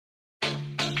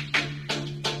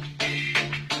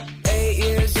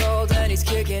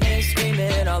kicking and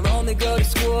screaming. I'll only go to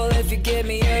school if you give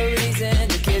me a reason.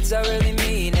 The kids are really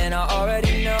mean and I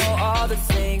already know all the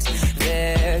things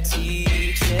they're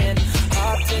teaching.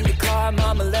 Hopped in the car,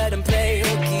 mama let him play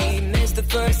hooky. Missed the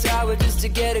first hour just to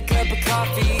get a cup of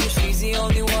coffee. She's the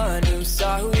only one who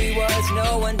saw who he was.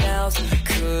 No one else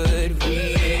could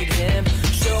read him.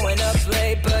 Showing up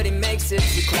late, but he makes it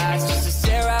to class just to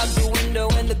stare out the window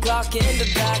and the clock in the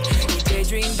back. He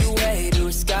daydreamed away to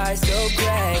a sky so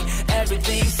gray.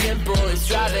 Everything simple is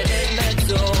driving him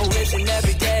mental. Wishing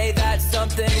every day that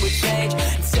something would change.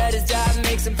 Instead his dad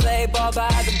makes him play ball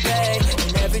by the bay.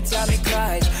 And every time he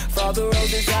cries, father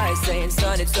rolls his eyes, saying,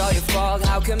 son, it's all your fault,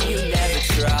 how come you never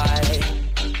try?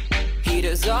 He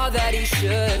does all that he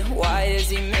should, why is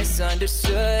he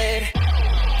misunderstood?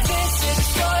 This is a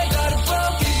story about a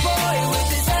broken boy with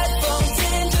his headphones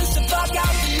in just to block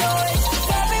out the noise.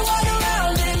 Everyone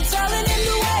around him telling him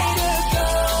the way to go.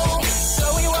 So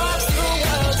he walks the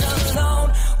world alone,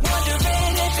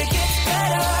 wondering if it gets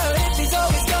better, if he's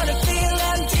always gonna feel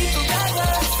empty forever.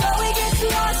 So he gets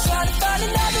lost trying to find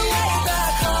another way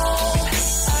back home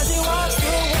as he walks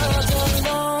the world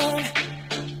alone.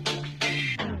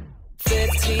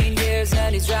 15 years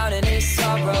and he's drowning his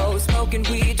sorrow, smoking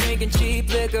weed, drinking cheap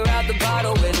liquor out the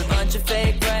bottle with a bunch of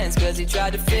fake friends, cause he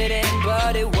tried to fit in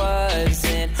but it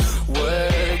wasn't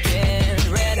working.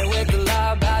 Ran it with the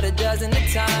law about a dozen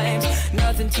of times,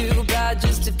 nothing too bad,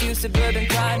 just a few suburban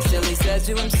crimes. Still he says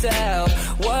to himself,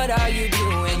 what are you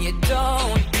doing? You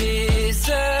don't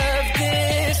deserve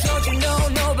this. Don't you know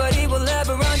nobody will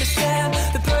ever understand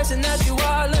the person that you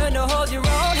are? Learn to hold your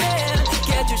own hand,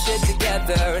 get your shit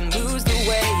together and lose the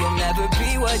way. You'll never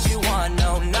be what you want,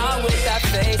 no, not with that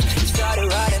face. He started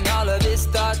writing all of his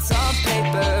thoughts on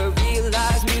paper,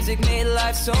 realized music made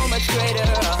life so much greater.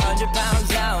 100 pounds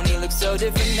down, he looks so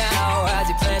different now as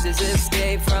he plans his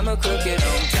escape from a crooked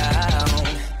hometown.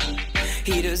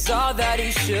 He does all that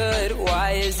he should,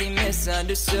 why is he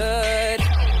misunderstood?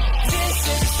 This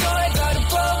is a story about a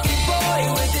broken boy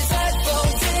with his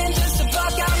headphones in just to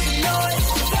block out the noise.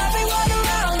 With everyone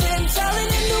around him telling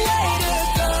him the way to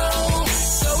go.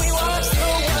 So he walks the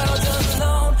world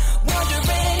alone,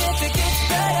 wondering if it gets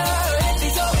better, if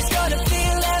he's always gonna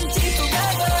feel empty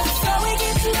forever. So he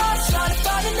gets lost trying to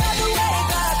find another way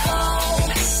back home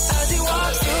as he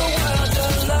walks the world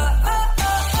alone.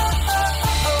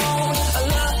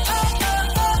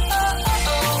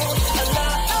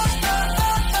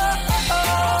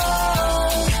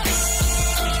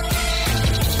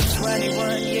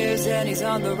 21 years and he's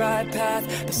on the right path,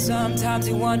 but sometimes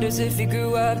he wonders if he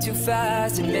grew up too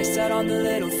fast and missed out on the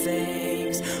little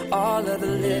things, all of the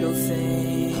little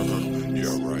things.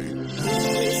 Yeah, right. Who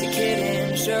is he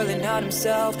kidding? Surely not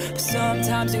himself. But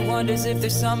sometimes he wonders if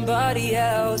there's somebody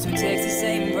else who takes the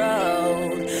same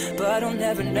road, but he'll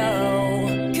never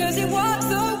know.